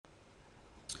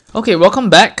Okay, welcome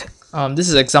back. This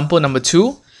is example number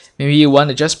 2. Maybe you want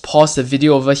to just pause the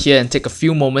video over here and take a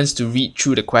few moments to read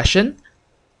through the question.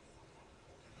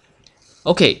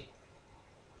 Okay,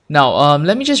 now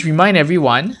let me just remind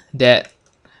everyone that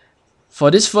for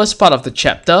this first part of the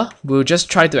chapter, we'll just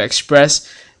try to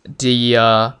express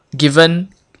the given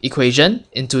equation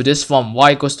into this form,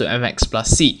 y equals to mx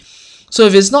plus c. So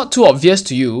if it's not too obvious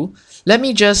to you, let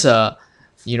me just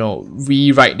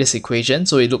rewrite this equation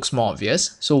so it looks more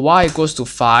obvious. So y equals to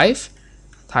 5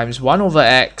 times 1 over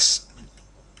x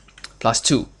plus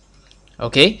 2.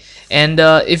 Okay, and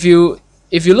if you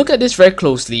look at this very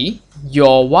closely,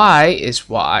 your y is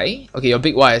y. Okay, your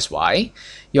big Y is y.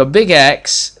 Your big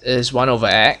X is 1 over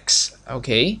x.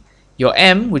 Okay, your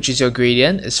m, which is your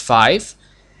gradient, is 5,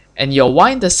 and your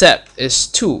y-intercept is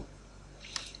 2.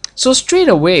 So straight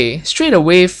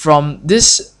away from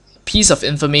this piece of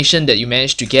information that you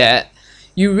managed to get,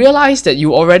 you realize that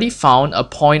you already found a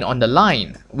point on the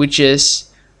line, which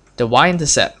is the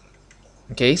y-intercept.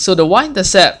 Okay, so the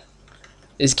y-intercept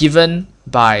is given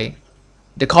by,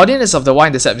 the coordinates of the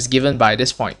y-intercept is given by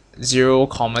this point, 0,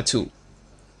 2.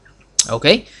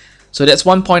 Okay, so that's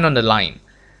one point on the line.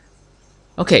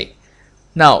 Okay,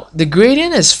 now the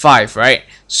gradient is 5, right?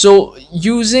 So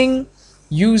using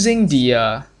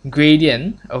the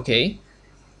gradient, okay,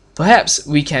 perhaps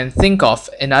we can think of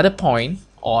another point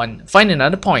find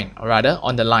another point, or rather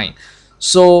on the line.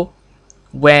 So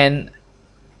when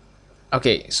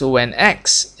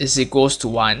x is equals to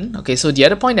 1, okay, so the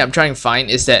other point that I'm trying to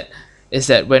find is that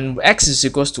when x is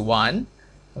equals to 1,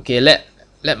 okay, let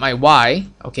my y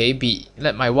be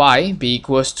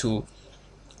equals to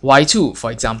y2,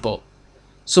 for example.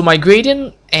 So my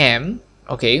gradient m,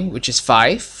 okay, which is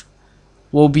 5,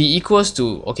 will be equals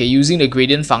to, okay, using the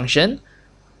gradient function,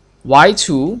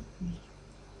 y2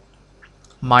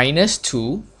 minus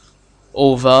 2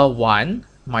 over 1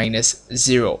 minus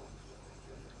 0.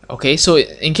 Okay, so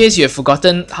in case you have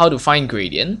forgotten how to find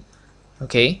gradient,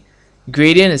 okay,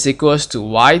 gradient is equals to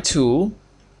y2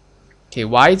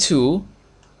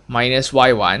 minus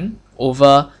y1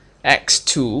 over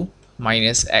x2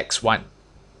 minus x1.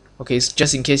 Okay, so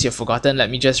just in case you've forgotten, let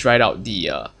me just write out the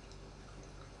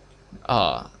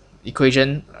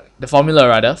equation, the formula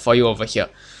rather, for you over here.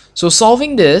 So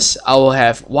solving this, I will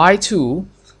have y2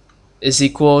 is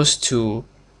equals to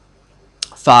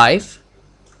 5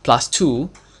 plus 2,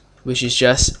 which is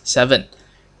just 7.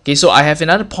 Okay, so I have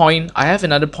another point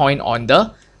on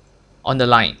the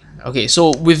line. Okay,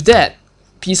 so with that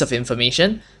piece of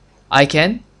information, I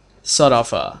can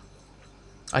I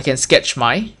can sketch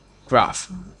my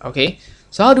graph. Okay,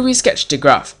 so how do we sketch the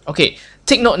graph? Okay,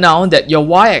 take note now that your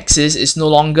y-axis is no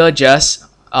longer just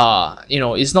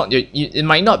it's not it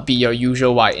might not be your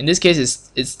usual y. In this case,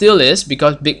 it still is,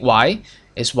 because big Y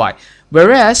is y,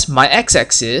 whereas my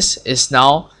x-axis is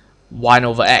now 1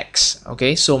 over x.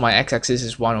 Okay, so my x-axis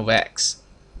is 1 over x.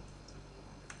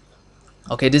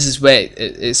 Okay, this is where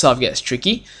it sort of gets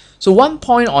tricky. So one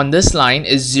point on this line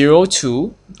is 0,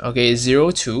 2. Okay,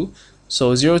 0, 2.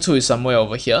 So 0, 2 is somewhere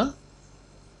over here.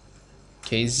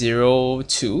 Okay, 0,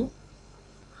 2.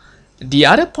 The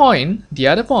other point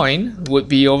would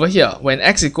be over here when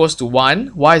x equals to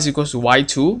 1, y is equals to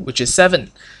y2, which is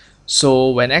 7. So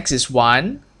when x is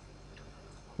 1,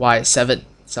 y is 7,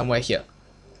 somewhere here.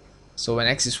 So when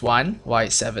x is 1, y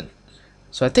is 7.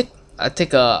 So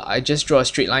I just draw a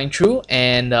straight line through,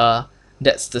 and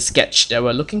that's the sketch that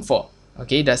we're looking for.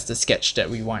 Okay, that's the sketch that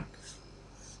we want.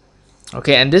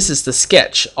 Okay, and this is the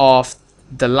sketch of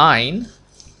the line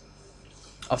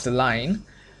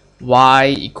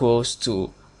y equals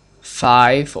to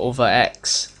 5 over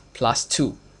x plus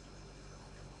 2.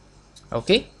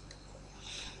 Okay,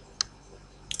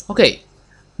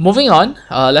 moving on,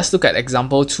 let's look at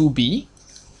example 2b.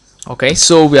 Okay,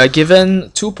 so we are given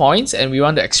 2 points and we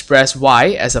want to express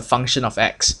y as a function of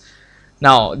x.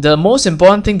 Now, the most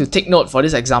important thing to take note for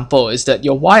this example is that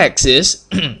your y-axis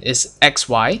is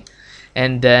xy,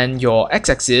 and then your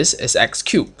x-axis is x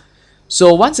cubed.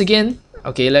 So once again,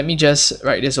 okay, let me just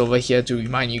write this over here to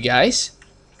remind you guys.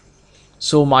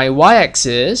 So my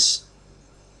y-axis,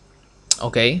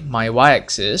 okay, is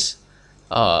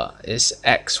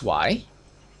xy,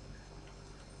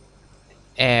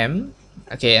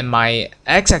 okay, and my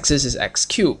x-axis is x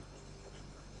cubed.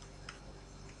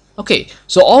 Okay,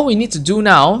 so all we need to do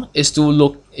now is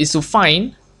to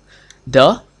find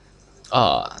the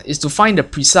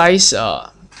precise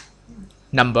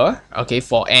number, okay,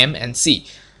 for m and c.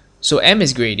 So m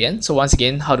is gradient. So once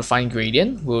again, how to find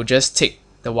gradient? We'll just take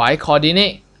the y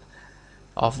coordinate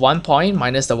of one point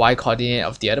minus the y coordinate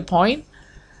of the other point,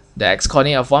 the x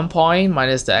coordinate of one point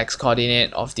minus the x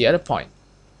coordinate of the other point.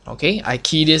 Okay, I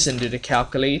key this into the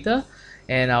calculator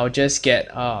and I'll just get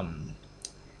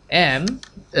m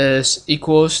is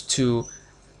equals to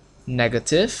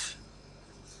negative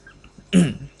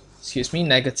excuse me,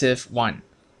 -1.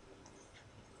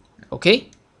 Okay,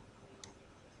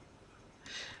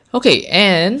 okay,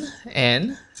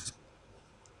 and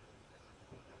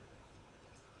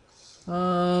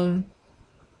um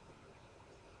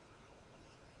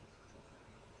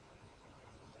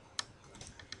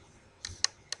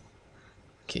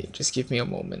okay, just give me a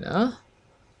moment.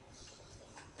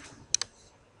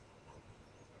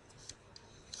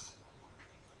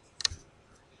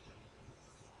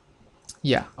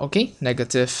 Yeah, okay,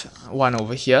 -1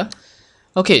 over here.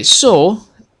 Okay, so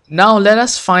now let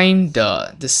us find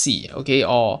the c, okay,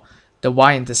 or the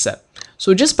y-intercept.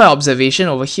 So just by observation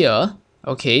over here,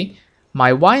 okay,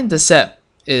 my y-intercept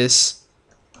is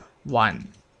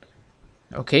 1.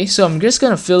 Okay, so I'm just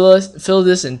gonna fill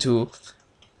this into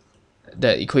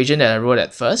the equation that I wrote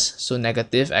at first. So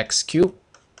negative x cubed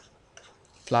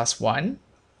plus 1.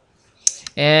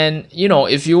 And you know,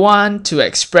 if you want to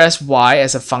express y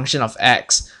as a function of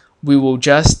x, we will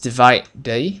just divide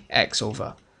the x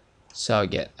over. So I'll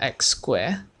get x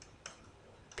squared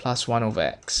plus 1 over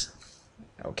x.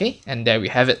 Okay, and there we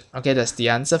have it. Okay, that's the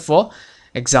answer for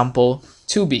example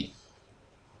 2b.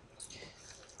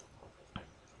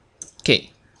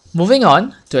 Okay, moving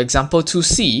on to example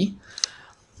 2c,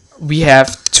 we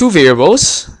have two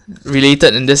variables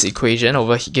related in this equation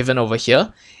given over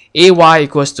here. Ay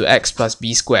equals to x plus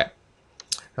b squared.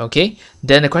 Okay,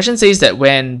 then the question says that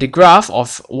when the graph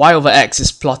of y over x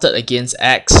is plotted against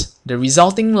x, the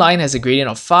resulting line has a gradient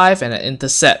of 5 and an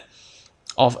intercept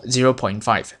of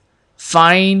 0.5.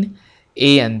 Find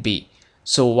a and b.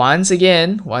 So once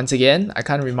again, I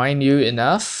can't remind you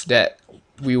enough that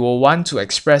we will want to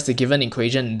express the given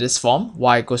equation in this form,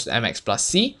 y equals to mx plus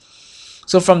c.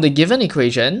 So from the given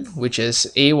equation, which is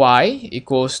ay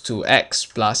equals to x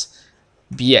plus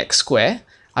bx squared,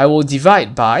 I will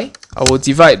divide by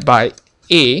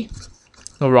a,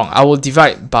 no wrong, I will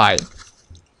divide by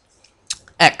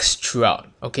x throughout.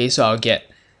 Okay, so I'll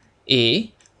get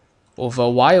a over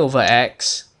y over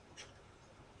x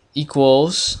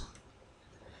equals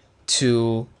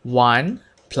to 1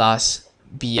 plus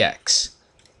bx.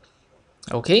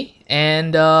 Okay,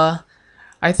 and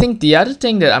I think the other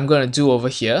thing that I'm going to do over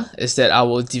here is that I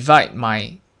will divide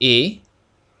my a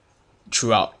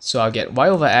throughout. So I'll get y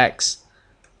over x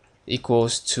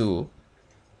equals to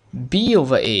b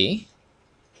over a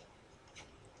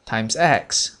times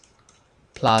x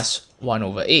plus 1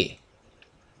 over a.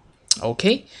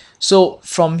 Okay, so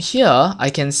from here I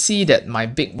can see that my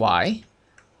big Y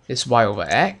is y over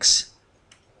x,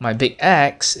 my big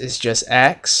X is just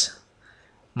x,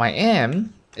 my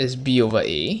m is b over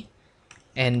a,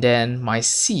 and then my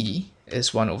c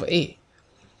is 1 over a.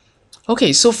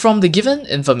 Okay, so from the given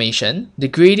information, the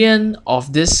gradient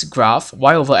of this graph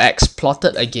y over x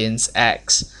plotted against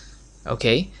x,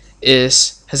 okay,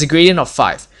 has a gradient of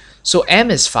 5. So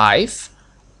m is 5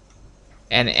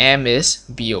 and m is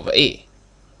b over a.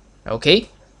 Okay,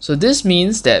 so this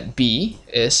means that b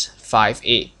is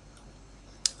 5a.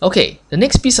 Okay, the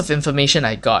next piece of information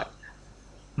I got,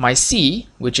 my c,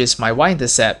 which is my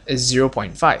y-intercept, is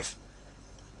 0.5.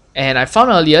 And I found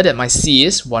earlier that my c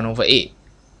is 1 over 8.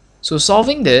 So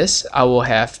solving this, I will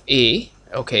have a,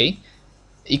 okay,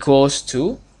 equals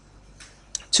to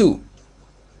 2.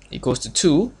 Equals to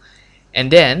 2.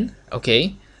 And then,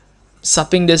 okay,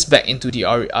 supping this back into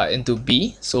into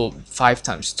b, so 5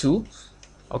 times 2,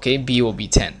 okay, b will be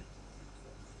 10.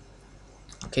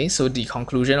 Okay, so the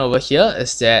conclusion over here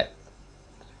is that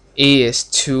a is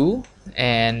 2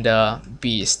 and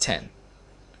b is 10.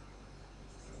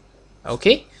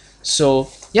 Okay, so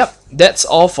yep, that's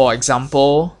all for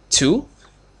example 2.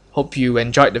 Hope you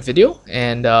enjoyed the video,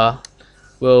 and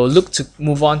we'll look to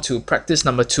move on to practice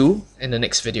number 2 in the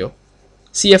next video.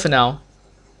 See you for now.